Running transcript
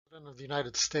President of the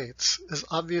United States is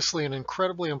obviously an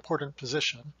incredibly important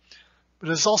position, but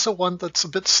it is also one that's a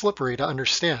bit slippery to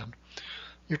understand.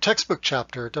 Your textbook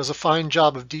chapter does a fine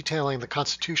job of detailing the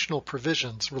constitutional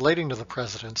provisions relating to the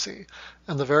presidency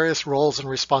and the various roles and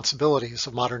responsibilities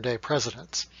of modern-day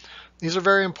presidents. These are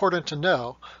very important to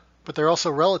know, but they're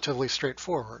also relatively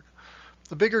straightforward.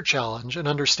 The bigger challenge in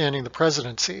understanding the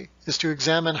presidency is to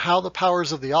examine how the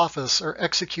powers of the office are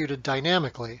executed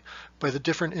dynamically by the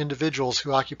different individuals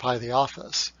who occupy the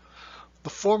office. The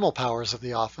formal powers of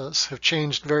the office have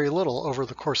changed very little over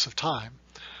the course of time,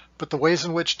 but the ways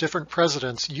in which different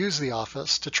presidents use the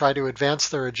office to try to advance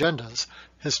their agendas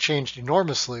has changed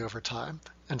enormously over time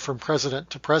and from president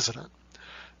to president.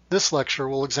 This lecture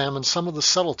will examine some of the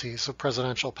subtleties of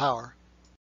presidential power.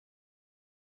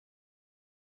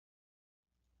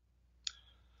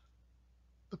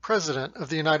 The President of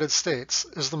the United States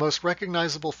is the most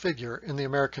recognizable figure in the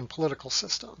American political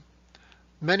system.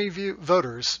 Many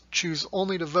voters choose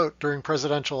only to vote during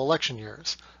presidential election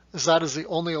years, as that is the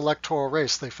only electoral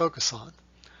race they focus on.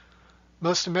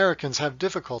 Most Americans have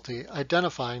difficulty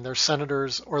identifying their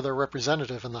senators or their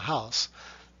representative in the House,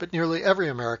 but nearly every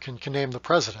American can name the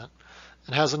president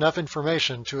and has enough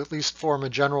information to at least form a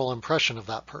general impression of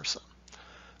that person.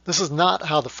 This is not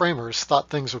how the framers thought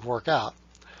things would work out.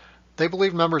 They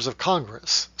believed members of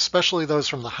Congress, especially those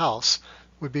from the House,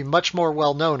 would be much more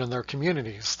well known in their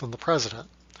communities than the president.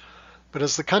 But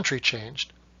as the country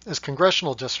changed, as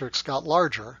congressional districts got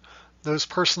larger, those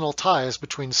personal ties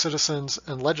between citizens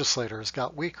and legislators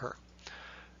got weaker.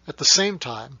 At the same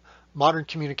time, modern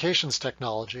communications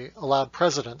technology allowed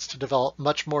presidents to develop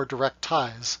much more direct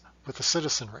ties with the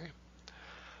citizenry.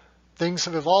 Things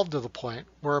have evolved to the point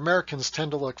where Americans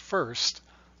tend to look first,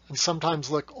 and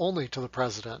sometimes look only to the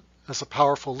president as a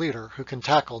powerful leader who can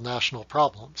tackle national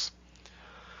problems.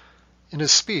 In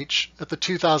his speech at the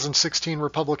 2016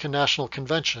 Republican National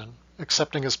Convention,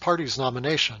 accepting his party's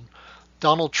nomination,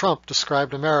 Donald Trump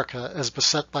described America as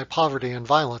beset by poverty and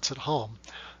violence at home,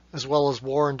 as well as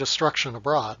war and destruction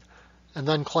abroad, and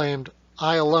then claimed,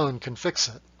 "I alone can fix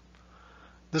it."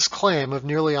 This claim of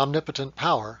nearly omnipotent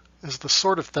power is the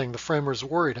sort of thing the framers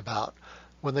worried about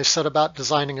when they set about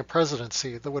designing a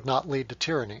presidency that would not lead to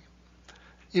tyranny.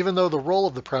 Even though the role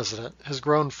of the president has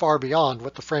grown far beyond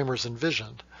what the framers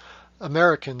envisioned,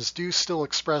 Americans do still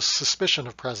express suspicion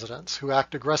of presidents who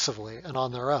act aggressively and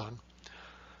on their own.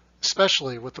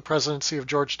 Especially with the presidency of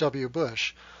George W.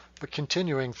 Bush, but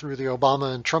continuing through the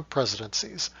Obama and Trump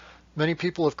presidencies, many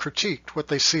people have critiqued what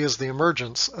they see as the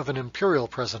emergence of an imperial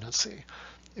presidency,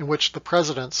 in which the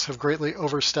presidents have greatly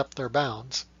overstepped their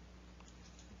bounds.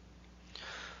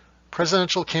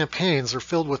 Presidential campaigns are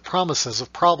filled with promises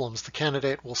of problems the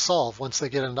candidate will solve once they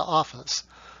get into office,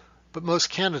 but most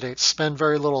candidates spend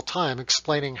very little time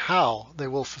explaining how they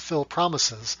will fulfill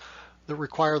promises that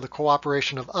require the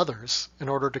cooperation of others in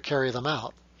order to carry them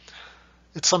out.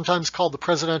 It's sometimes called the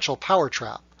presidential power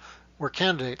trap, where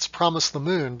candidates promise the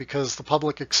moon because the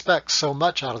public expects so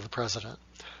much out of the president,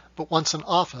 but once in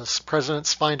office,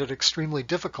 presidents find it extremely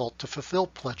difficult to fulfill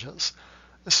pledges,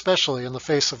 especially in the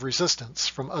face of resistance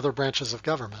from other branches of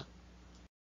government.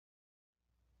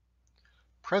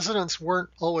 Presidents weren't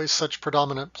always such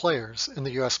predominant players in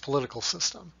the U.S. political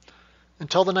system.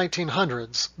 Until the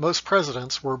 1900s, most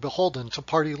presidents were beholden to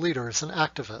party leaders and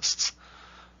activists.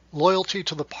 Loyalty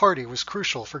to the party was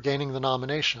crucial for gaining the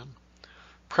nomination.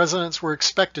 Presidents were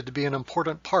expected to be an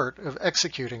important part of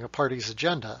executing a party's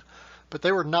agenda, but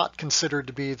they were not considered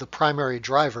to be the primary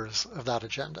drivers of that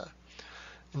agenda.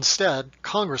 Instead,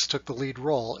 Congress took the lead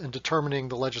role in determining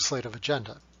the legislative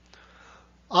agenda.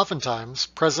 Oftentimes,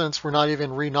 presidents were not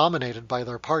even renominated by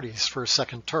their parties for a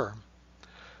second term.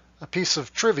 A piece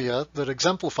of trivia that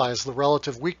exemplifies the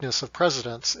relative weakness of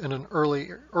presidents in an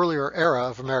earlier era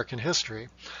of American history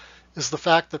is the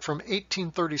fact that from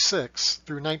 1836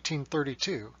 through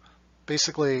 1932,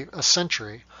 basically a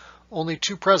century, only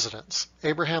two presidents,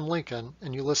 Abraham Lincoln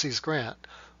and Ulysses Grant,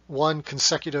 won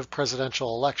consecutive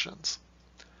presidential elections.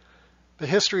 The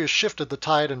history has shifted the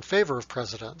tide in favor of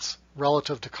presidents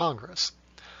relative to Congress.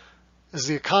 As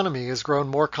the economy has grown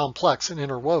more complex and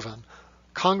interwoven,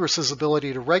 Congress's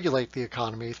ability to regulate the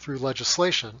economy through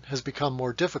legislation has become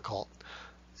more difficult,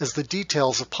 as the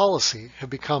details of policy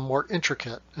have become more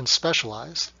intricate and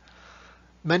specialized.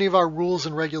 Many of our rules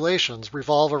and regulations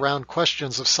revolve around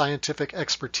questions of scientific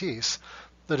expertise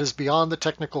that is beyond the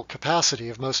technical capacity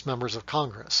of most members of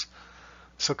Congress.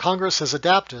 So Congress has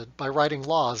adapted by writing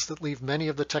laws that leave many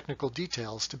of the technical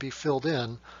details to be filled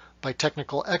in by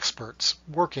technical experts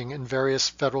working in various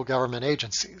federal government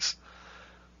agencies.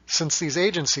 Since these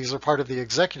agencies are part of the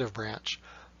executive branch,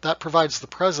 that provides the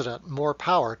president more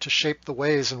power to shape the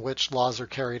ways in which laws are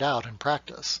carried out in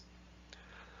practice.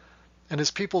 And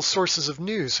as people's sources of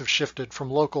news have shifted from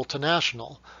local to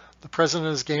national, the president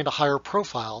has gained a higher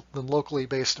profile than locally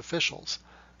based officials,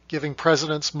 giving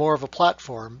presidents more of a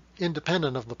platform,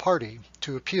 independent of the party,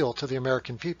 to appeal to the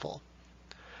American people.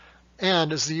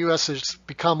 And as the U.S. has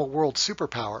become a world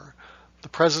superpower, the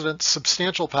president's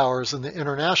substantial powers in the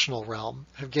international realm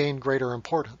have gained greater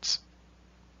importance.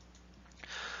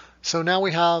 So now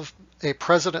we have a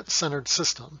president-centered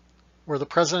system where the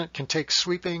president can take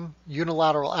sweeping,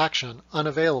 unilateral action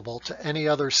unavailable to any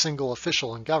other single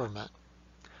official in government.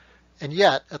 And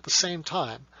yet, at the same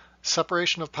time,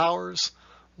 separation of powers,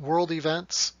 world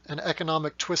events, and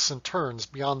economic twists and turns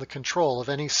beyond the control of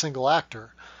any single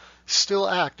actor still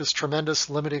act as tremendous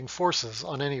limiting forces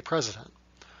on any president.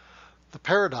 The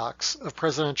paradox of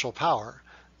presidential power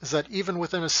is that even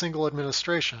within a single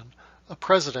administration, a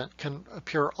president can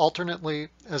appear alternately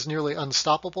as nearly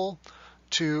unstoppable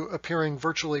to appearing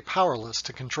virtually powerless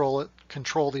to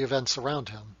control the events around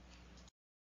him.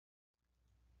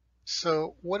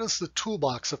 So what is the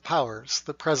toolbox of powers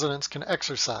that presidents can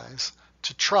exercise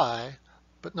to try,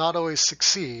 but not always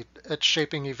succeed, at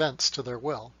shaping events to their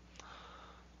will?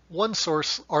 One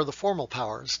source are the formal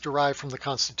powers derived from the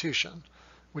Constitution,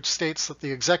 which states that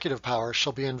the executive power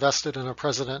shall be invested in a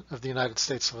President of the United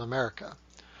States of America.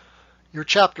 Your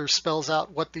chapter spells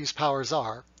out what these powers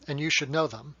are, and you should know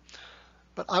them,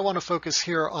 but I want to focus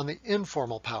here on the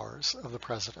informal powers of the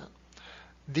President.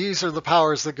 These are the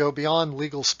powers that go beyond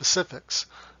legal specifics,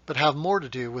 but have more to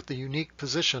do with the unique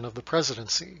position of the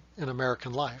presidency in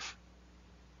American life.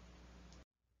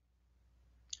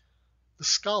 The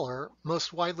scholar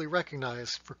most widely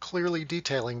recognized for clearly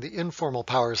detailing the informal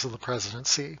powers of the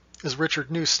presidency is Richard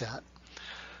Neustadt.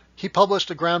 He published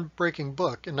a groundbreaking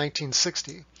book in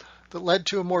 1960 that led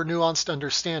to a more nuanced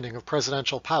understanding of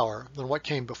presidential power than what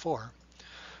came before.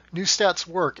 Neustadt's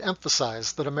work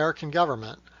emphasized that American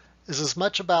government is as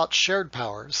much about shared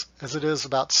powers as it is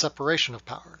about separation of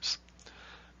powers.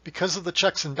 Because of the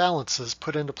checks and balances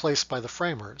put into place by the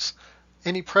framers,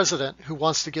 any president who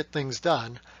wants to get things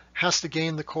done has to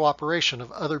gain the cooperation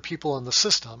of other people in the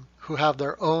system who have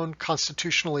their own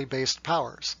constitutionally based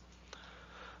powers.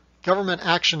 Government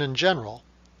action in general,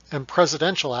 and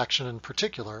presidential action in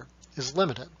particular, is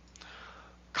limited.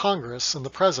 Congress and the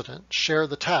president share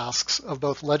the tasks of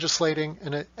both legislating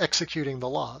and executing the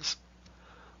laws.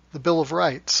 The Bill of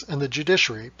Rights and the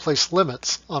judiciary place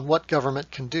limits on what government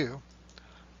can do.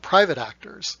 Private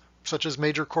actors, such as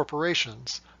major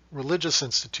corporations, religious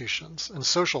institutions, and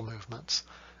social movements,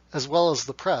 as well as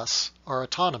the press, are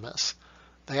autonomous.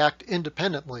 They act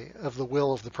independently of the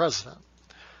will of the president.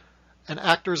 And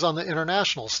actors on the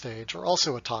international stage are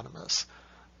also autonomous.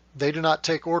 They do not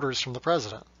take orders from the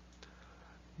president.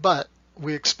 But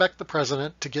we expect the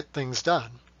president to get things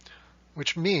done,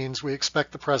 which means we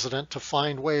expect the president to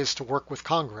find ways to work with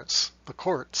Congress, the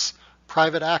courts,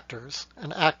 private actors,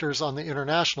 and actors on the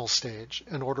international stage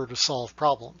in order to solve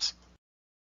problems.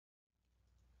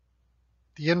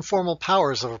 The informal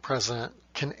powers of a president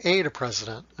can aid a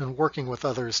president in working with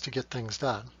others to get things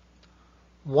done.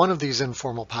 One of these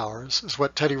informal powers is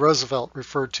what Teddy Roosevelt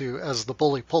referred to as the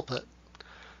bully pulpit.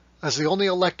 As the only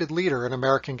elected leader in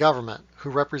American government who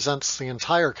represents the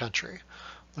entire country,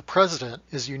 the president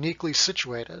is uniquely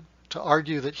situated to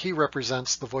argue that he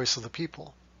represents the voice of the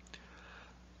people.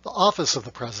 The office of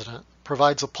the president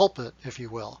provides a pulpit, if you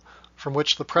will, from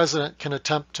which the president can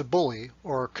attempt to bully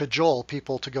or cajole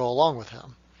people to go along with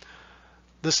him.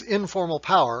 This informal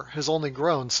power has only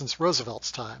grown since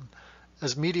Roosevelt's time,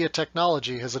 as media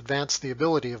technology has advanced the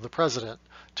ability of the president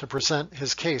to present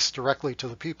his case directly to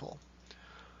the people.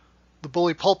 The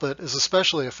bully pulpit is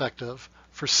especially effective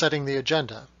for setting the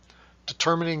agenda,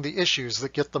 determining the issues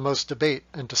that get the most debate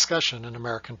and discussion in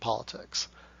American politics,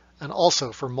 and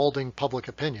also for molding public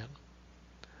opinion.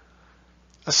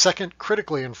 A second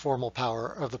critically informal power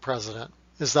of the president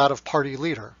is that of party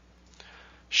leader.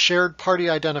 Shared party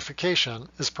identification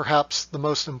is perhaps the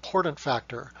most important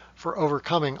factor for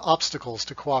overcoming obstacles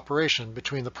to cooperation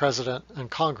between the president and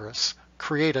Congress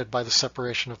created by the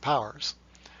separation of powers.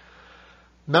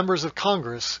 Members of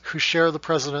Congress who share the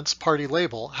president's party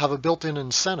label have a built-in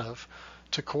incentive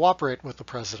to cooperate with the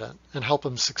president and help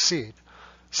him succeed,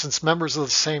 since members of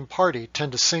the same party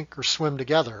tend to sink or swim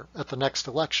together at the next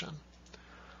election.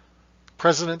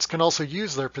 Presidents can also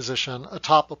use their position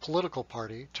atop a political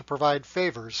party to provide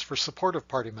favors for supportive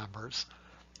party members,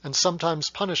 and sometimes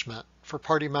punishment for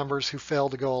party members who fail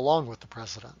to go along with the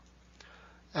president.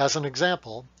 As an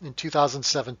example, in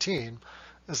 2017,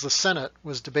 as the Senate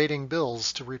was debating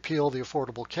bills to repeal the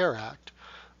Affordable Care Act,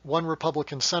 one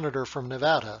Republican senator from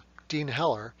Nevada, Dean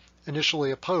Heller,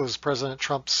 initially opposed President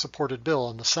Trump's supported bill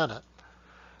in the Senate.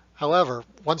 However,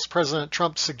 once President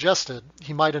Trump suggested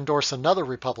he might endorse another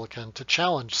Republican to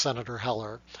challenge Senator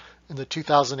Heller in the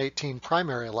 2018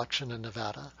 primary election in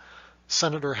Nevada,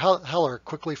 Senator Heller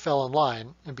quickly fell in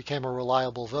line and became a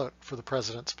reliable vote for the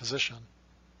president's position.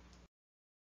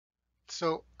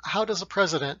 So, how does a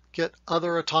president get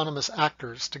other autonomous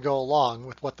actors to go along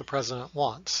with what the president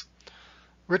wants?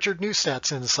 Richard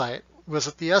Neustadt's insight was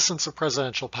that the essence of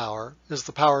presidential power is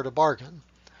the power to bargain.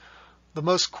 The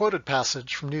most quoted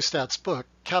passage from Neustadt's book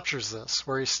captures this,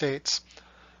 where he states,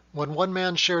 "When one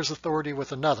man shares authority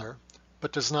with another,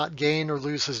 but does not gain or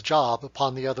lose his job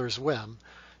upon the other's whim,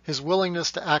 his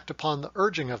willingness to act upon the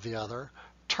urging of the other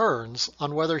turns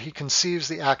on whether he conceives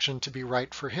the action to be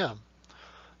right for him.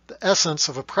 The essence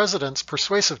of a president's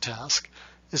persuasive task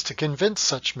is to convince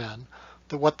such men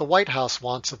that what the White House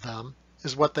wants of them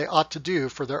is what they ought to do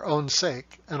for their own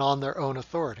sake and on their own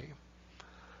authority."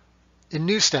 In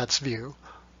Neustadt's view,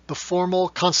 the formal,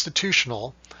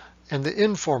 constitutional, and the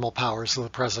informal powers of the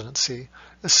presidency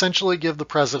essentially give the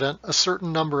president a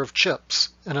certain number of chips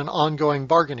in an ongoing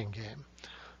bargaining game.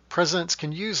 Presidents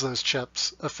can use those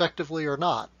chips effectively or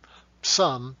not,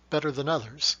 some better than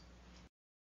others.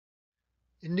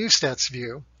 In Neustadt's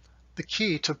view, the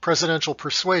key to presidential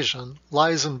persuasion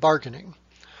lies in bargaining.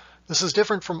 This is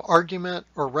different from argument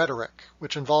or rhetoric,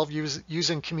 which involve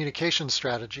using communication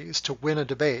strategies to win a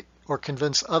debate or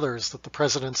convince others that the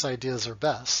president's ideas are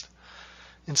best.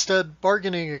 Instead,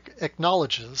 bargaining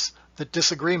acknowledges that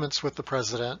disagreements with the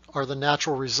president are the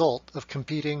natural result of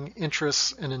competing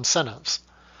interests and incentives.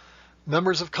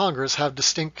 Members of Congress have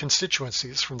distinct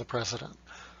constituencies from the president.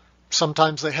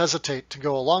 Sometimes they hesitate to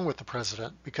go along with the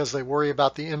president because they worry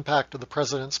about the impact of the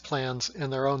president's plans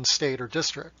in their own state or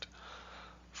district.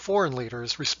 Foreign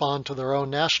leaders respond to their own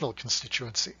national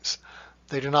constituencies.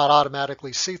 They do not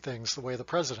automatically see things the way the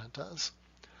president does.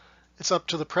 It's up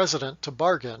to the president to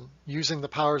bargain, using the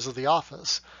powers of the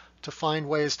office, to find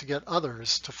ways to get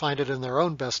others to find it in their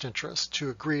own best interest to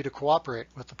agree to cooperate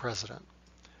with the president.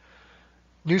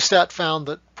 Neustadt found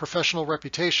that professional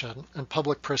reputation and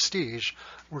public prestige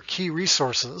were key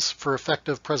resources for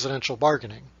effective presidential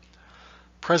bargaining.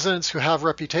 Presidents who have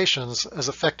reputations as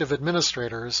effective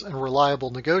administrators and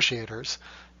reliable negotiators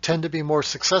tend to be more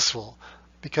successful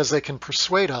because they can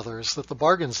persuade others that the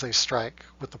bargains they strike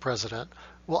with the president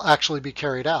will actually be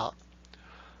carried out.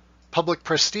 Public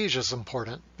prestige is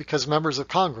important because members of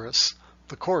Congress,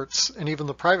 the courts, and even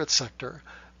the private sector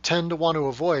tend to want to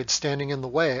avoid standing in the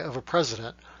way of a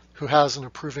president who has an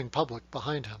approving public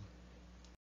behind him.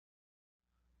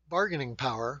 Bargaining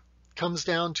power comes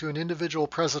down to an individual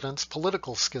president's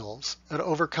political skills at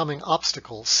overcoming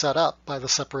obstacles set up by the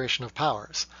separation of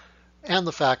powers, and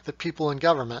the fact that people in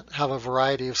government have a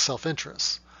variety of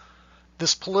self-interests.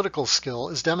 This political skill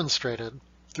is demonstrated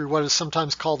through what is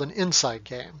sometimes called an inside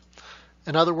game,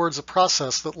 in other words, a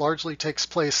process that largely takes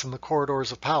place in the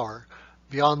corridors of power,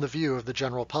 beyond the view of the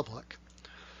general public.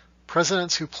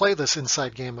 Presidents who play this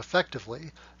inside game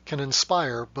effectively can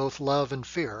inspire both love and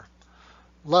fear.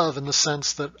 Love in the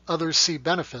sense that others see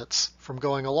benefits from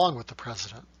going along with the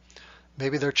president.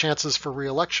 Maybe their chances for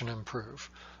re-election improve,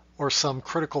 or some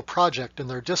critical project in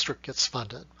their district gets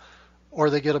funded, or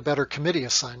they get a better committee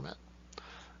assignment.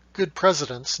 Good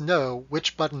presidents know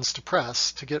which buttons to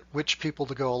press to get which people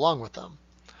to go along with them.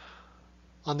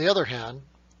 On the other hand,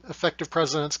 effective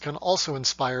presidents can also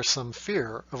inspire some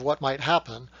fear of what might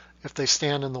happen if they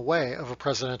stand in the way of a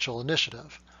presidential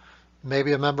initiative.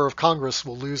 Maybe a member of Congress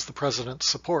will lose the president's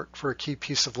support for a key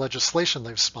piece of legislation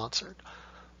they've sponsored,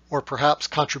 or perhaps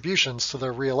contributions to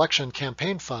their re-election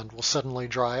campaign fund will suddenly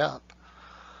dry up.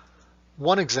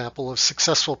 One example of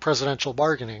successful presidential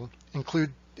bargaining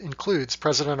includes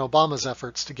President Obama's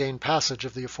efforts to gain passage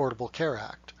of the Affordable Care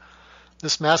Act.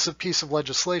 This massive piece of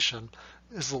legislation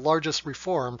is the largest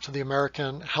reform to the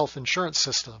American health insurance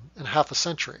system in half a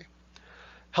century.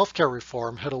 Healthcare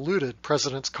reform had eluded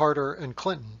Presidents Carter and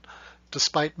Clinton,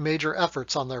 despite major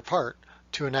efforts on their part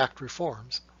to enact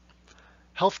reforms.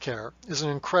 Healthcare is an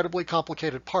incredibly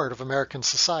complicated part of American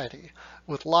society,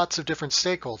 with lots of different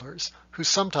stakeholders who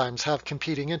sometimes have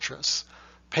competing interests: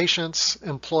 patients,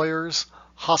 employers,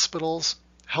 hospitals,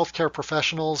 healthcare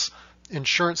professionals,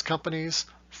 insurance companies,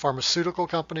 pharmaceutical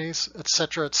companies,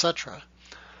 etc., etc.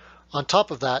 On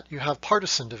top of that, you have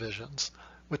partisan divisions,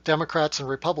 with Democrats and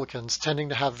Republicans tending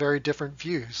to have very different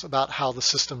views about how the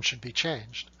system should be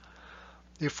changed.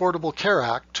 The Affordable Care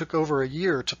Act took over a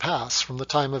year to pass from the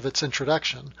time of its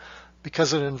introduction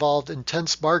because it involved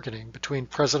intense bargaining between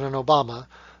President Obama,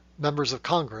 members of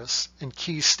Congress, and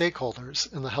key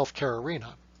stakeholders in the healthcare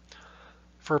arena.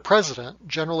 For a president,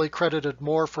 generally credited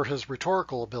more for his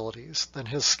rhetorical abilities than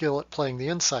his skill at playing the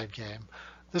inside game,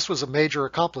 this was a major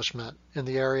accomplishment in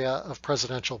the area of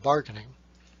presidential bargaining.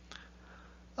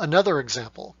 Another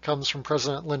example comes from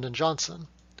President Lyndon Johnson.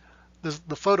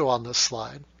 The photo on this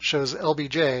slide shows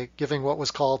LBJ giving what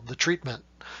was called the treatment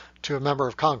to a member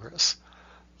of Congress.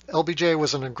 LBJ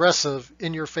was an aggressive,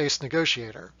 in-your-face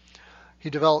negotiator. He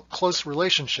developed close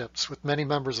relationships with many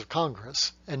members of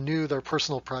Congress and knew their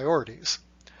personal priorities.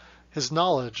 His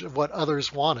knowledge of what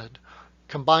others wanted,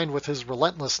 combined with his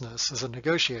relentlessness as a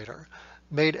negotiator,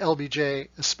 made LBJ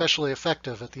especially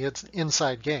effective at the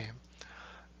inside game.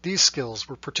 These skills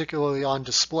were particularly on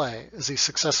display as he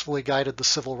successfully guided the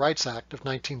Civil Rights Act of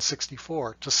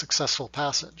 1964 to successful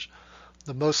passage,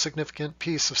 the most significant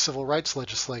piece of civil rights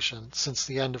legislation since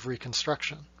the end of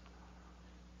Reconstruction.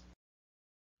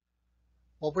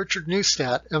 While Richard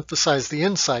Neustadt emphasized the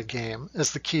inside game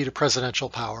as the key to presidential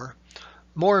power,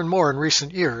 more and more in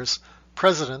recent years,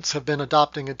 presidents have been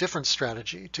adopting a different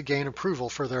strategy to gain approval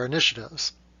for their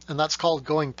initiatives, and that's called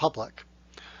going public.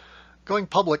 Going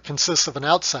public consists of an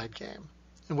outside game,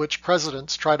 in which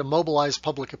presidents try to mobilize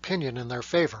public opinion in their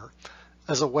favor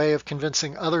as a way of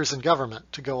convincing others in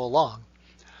government to go along.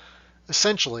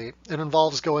 Essentially, it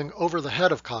involves going over the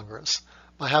head of Congress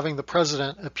by having the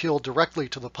president appeal directly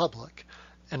to the public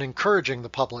and encouraging the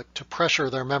public to pressure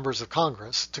their members of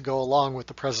Congress to go along with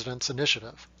the president's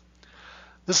initiative.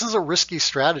 This is a risky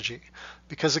strategy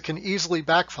because it can easily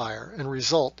backfire and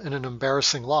result in an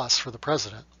embarrassing loss for the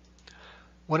president.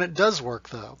 When it does work,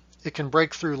 though, it can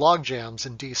break through logjams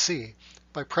in D.C.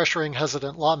 by pressuring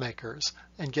hesitant lawmakers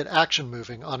and get action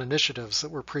moving on initiatives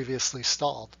that were previously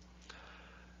stalled.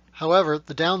 However,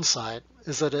 the downside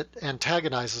is that it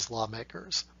antagonizes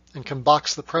lawmakers and can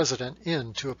box the president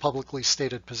into a publicly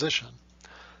stated position.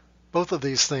 Both of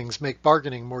these things make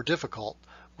bargaining more difficult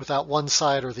without one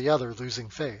side or the other losing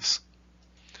face.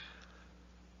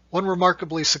 One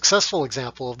remarkably successful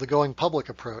example of the going public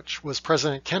approach was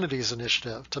President Kennedy's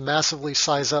initiative to massively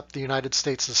size up the United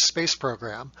States' space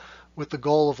program with the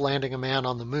goal of landing a man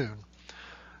on the moon.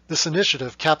 This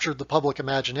initiative captured the public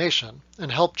imagination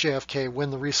and helped JFK win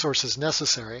the resources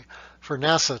necessary for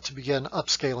NASA to begin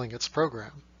upscaling its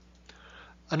program.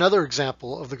 Another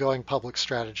example of the going public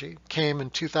strategy came in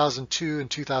 2002 and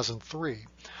 2003,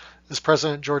 as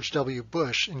President George W.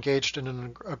 Bush engaged in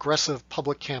an aggressive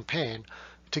public campaign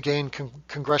to gain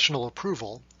congressional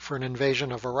approval for an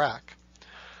invasion of Iraq.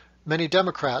 Many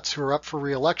Democrats who were up for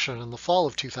re-election in the fall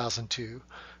of 2002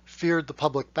 feared the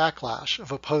public backlash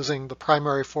of opposing the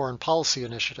primary foreign policy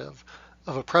initiative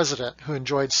of a president who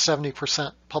enjoyed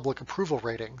 70% public approval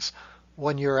ratings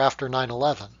 1 year after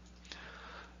 9/11.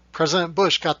 President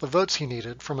Bush got the votes he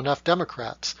needed from enough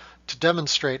Democrats to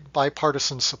demonstrate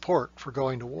bipartisan support for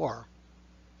going to war.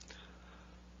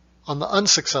 On the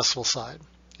unsuccessful side,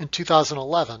 in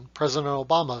 2011, President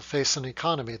Obama faced an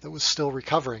economy that was still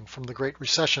recovering from the Great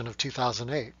Recession of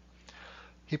 2008.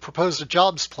 He proposed a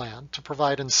jobs plan to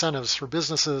provide incentives for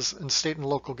businesses and state and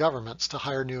local governments to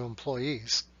hire new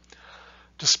employees.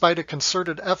 Despite a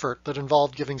concerted effort that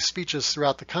involved giving speeches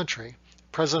throughout the country,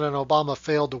 President Obama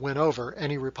failed to win over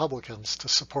any Republicans to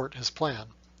support his plan.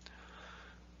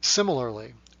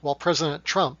 Similarly, while President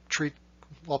Trump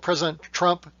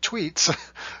tweets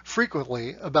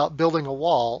frequently about building a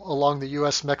wall along the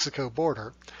U.S.-Mexico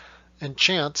border, and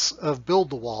chants of "build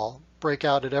the wall" break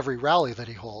out at every rally that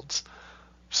he holds,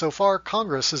 so far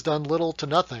Congress has done little to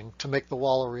nothing to make the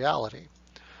wall a reality.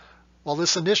 While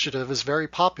this initiative is very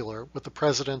popular with the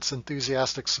president's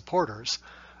enthusiastic supporters,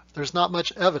 there's not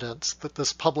much evidence that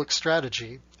this public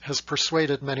strategy has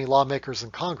persuaded many lawmakers in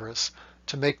Congress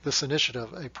to make this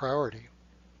initiative a priority.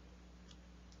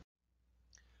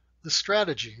 The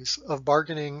strategies of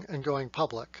bargaining and going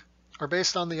public are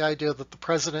based on the idea that the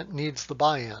president needs the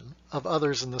buy-in of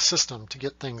others in the system to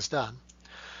get things done.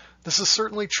 This is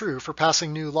certainly true for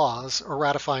passing new laws or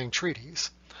ratifying treaties.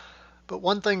 But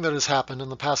one thing that has happened in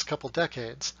the past couple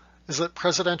decades is that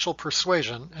presidential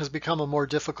persuasion has become a more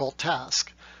difficult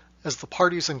task, as the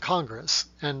parties in Congress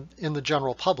and in the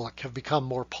general public have become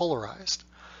more polarized.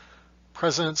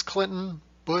 Presidents Clinton,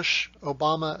 Bush,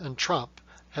 Obama, and Trump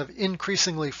have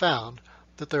increasingly found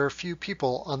that there are few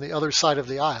people on the other side of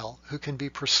the aisle who can be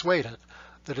persuaded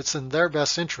that it's in their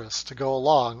best interest to go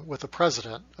along with the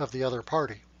president of the other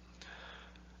party.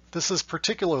 This has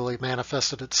particularly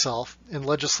manifested itself in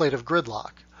legislative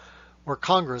gridlock, where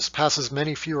Congress passes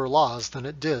many fewer laws than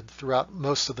it did throughout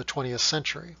most of the 20th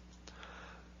century.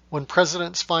 When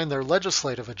presidents find their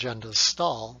legislative agendas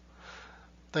stall,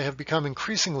 they have become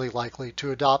increasingly likely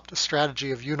to adopt a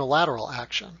strategy of unilateral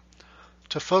action,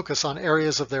 to focus on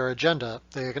areas of their agenda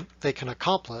they can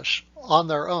accomplish on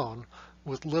their own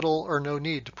with little or no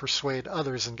need to persuade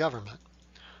others in government.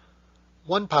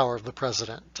 One power of the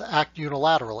president to act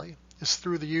unilaterally is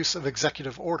through the use of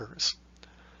executive orders.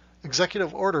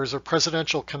 Executive orders are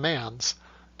presidential commands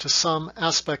to some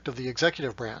aspect of the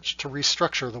executive branch to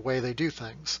restructure the way they do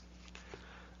things.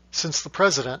 Since the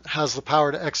president has the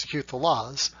power to execute the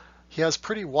laws, he has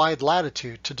pretty wide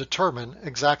latitude to determine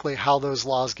exactly how those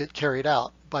laws get carried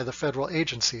out by the federal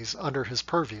agencies under his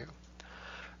purview.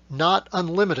 Not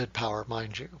unlimited power,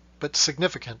 mind you, but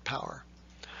significant power.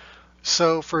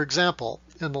 So, for example,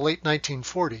 in the late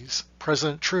 1940s,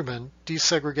 President Truman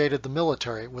desegregated the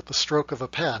military with the stroke of a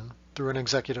pen through an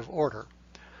executive order.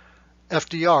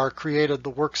 FDR created the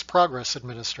Works Progress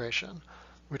Administration,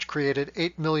 which created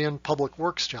 8 million public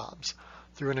works jobs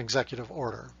through an executive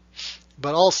order,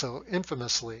 but also,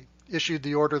 infamously, issued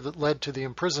the order that led to the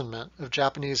imprisonment of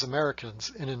Japanese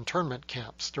Americans in internment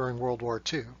camps during World War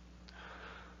II.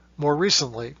 More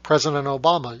recently, President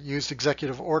Obama used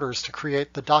executive orders to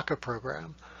create the DACA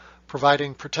program,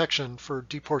 providing protection for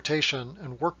deportation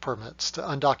and work permits to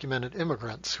undocumented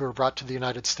immigrants who were brought to the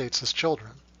United States as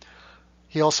children.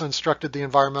 He also instructed the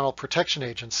Environmental Protection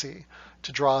Agency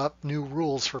to draw up new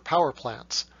rules for power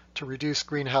plants to reduce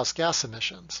greenhouse gas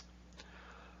emissions.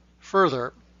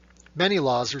 Further, many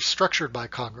laws are structured by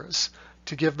Congress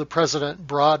to give the president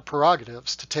broad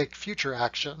prerogatives to take future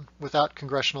action without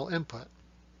congressional input.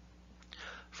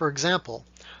 For example,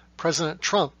 President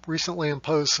Trump recently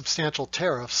imposed substantial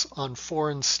tariffs on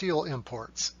foreign steel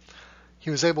imports. He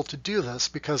was able to do this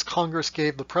because Congress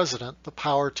gave the president the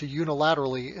power to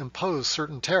unilaterally impose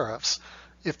certain tariffs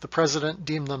if the president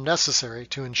deemed them necessary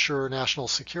to ensure national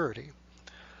security.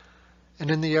 And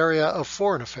in the area of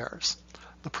foreign affairs,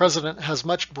 the president has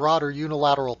much broader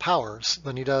unilateral powers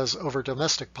than he does over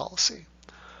domestic policy.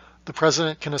 The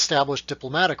president can establish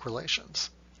diplomatic relations.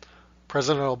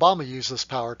 President Obama used this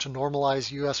power to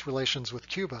normalize U.S. relations with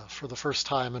Cuba for the first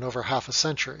time in over half a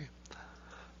century.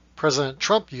 President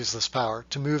Trump used this power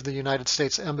to move the United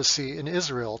States Embassy in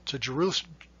Israel to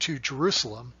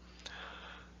Jerusalem.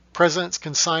 Presidents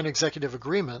can sign executive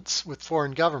agreements with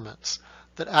foreign governments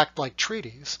that act like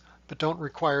treaties but don't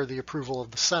require the approval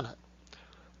of the Senate.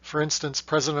 For instance,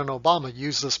 President Obama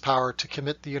used this power to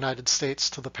commit the United States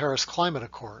to the Paris Climate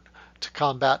Accord to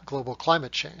combat global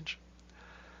climate change.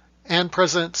 And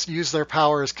presidents use their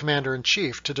power as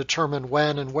commander-in-chief to determine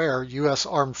when and where U.S.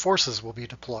 armed forces will be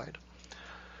deployed.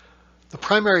 The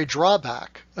primary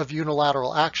drawback of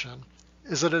unilateral action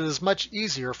is that it is much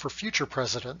easier for future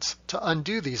presidents to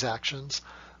undo these actions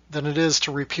than it is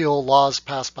to repeal laws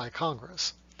passed by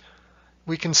Congress.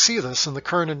 We can see this in the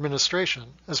current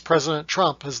administration, as President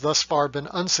Trump has thus far been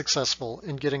unsuccessful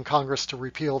in getting Congress to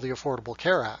repeal the Affordable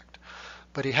Care Act,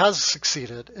 but he has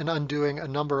succeeded in undoing a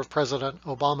number of President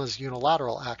Obama's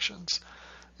unilateral actions,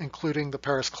 including the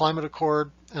Paris Climate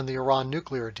Accord and the Iran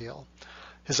nuclear deal.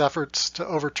 His efforts to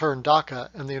overturn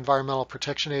DACA and the Environmental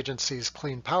Protection Agency's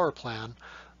Clean Power Plan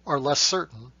are less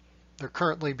certain. They're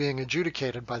currently being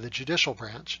adjudicated by the judicial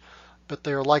branch, but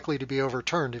they are likely to be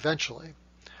overturned eventually.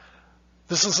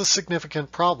 This is a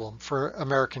significant problem for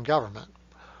American government.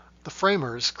 The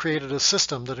framers created a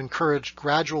system that encouraged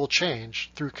gradual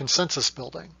change through consensus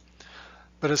building.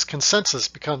 But as consensus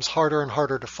becomes harder and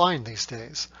harder to find these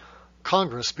days,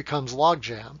 Congress becomes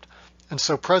logjammed, and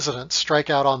so presidents strike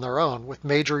out on their own with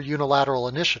major unilateral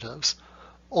initiatives,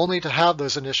 only to have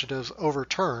those initiatives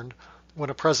overturned when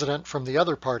a president from the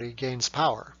other party gains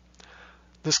power.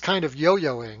 This kind of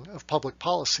yo-yoing of public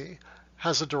policy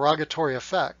has a derogatory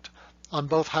effect on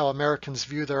both how Americans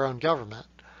view their own government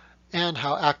and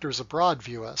how actors abroad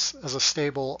view us as a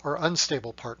stable or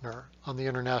unstable partner on the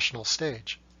international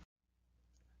stage.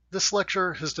 This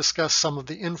lecture has discussed some of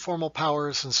the informal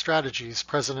powers and strategies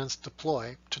presidents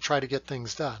deploy to try to get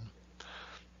things done.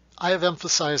 I have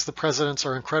emphasized the presidents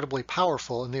are incredibly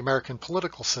powerful in the American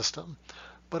political system,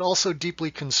 but also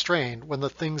deeply constrained when the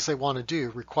things they want to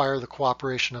do require the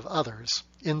cooperation of others,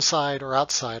 inside or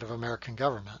outside of American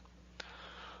government.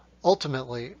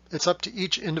 Ultimately, it's up to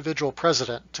each individual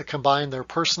president to combine their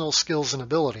personal skills and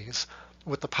abilities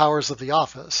with the powers of the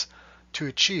office to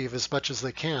achieve as much as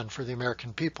they can for the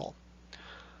American people.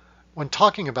 When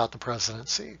talking about the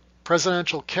presidency,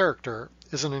 presidential character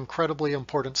is an incredibly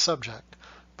important subject,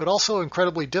 but also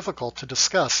incredibly difficult to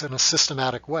discuss in a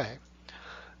systematic way.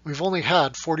 We've only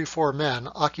had 44 men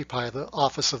occupy the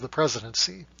office of the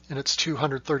presidency in its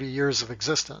 230 years of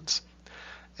existence,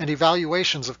 and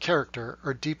evaluations of character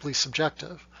are deeply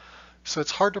subjective, so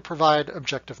it's hard to provide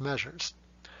objective measures.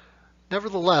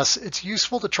 Nevertheless, it's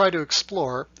useful to try to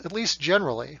explore, at least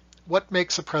generally, what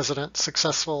makes a president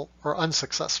successful or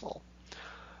unsuccessful.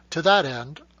 To that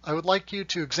end, I would like you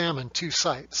to examine 2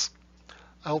 sites.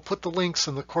 I will put the links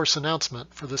in the course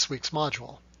announcement for this week's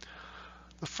module.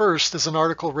 The first is an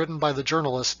article written by the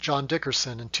journalist John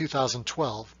Dickerson in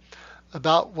 2012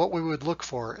 about what we would look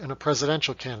for in a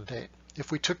presidential candidate if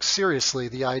we took seriously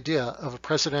the idea of a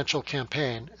presidential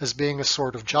campaign as being a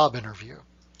sort of job interview.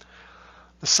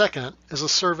 The second is a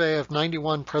survey of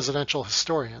 91 presidential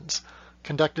historians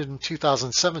conducted in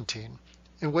 2017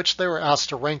 in which they were asked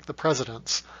to rank the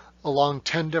presidents along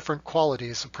 10 different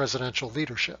qualities of presidential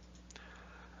leadership.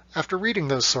 After reading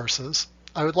those sources,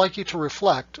 I would like you to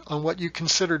reflect on what you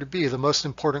consider to be the most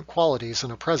important qualities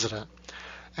in a president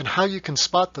and how you can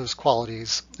spot those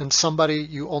qualities in somebody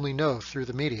you only know through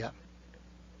the media.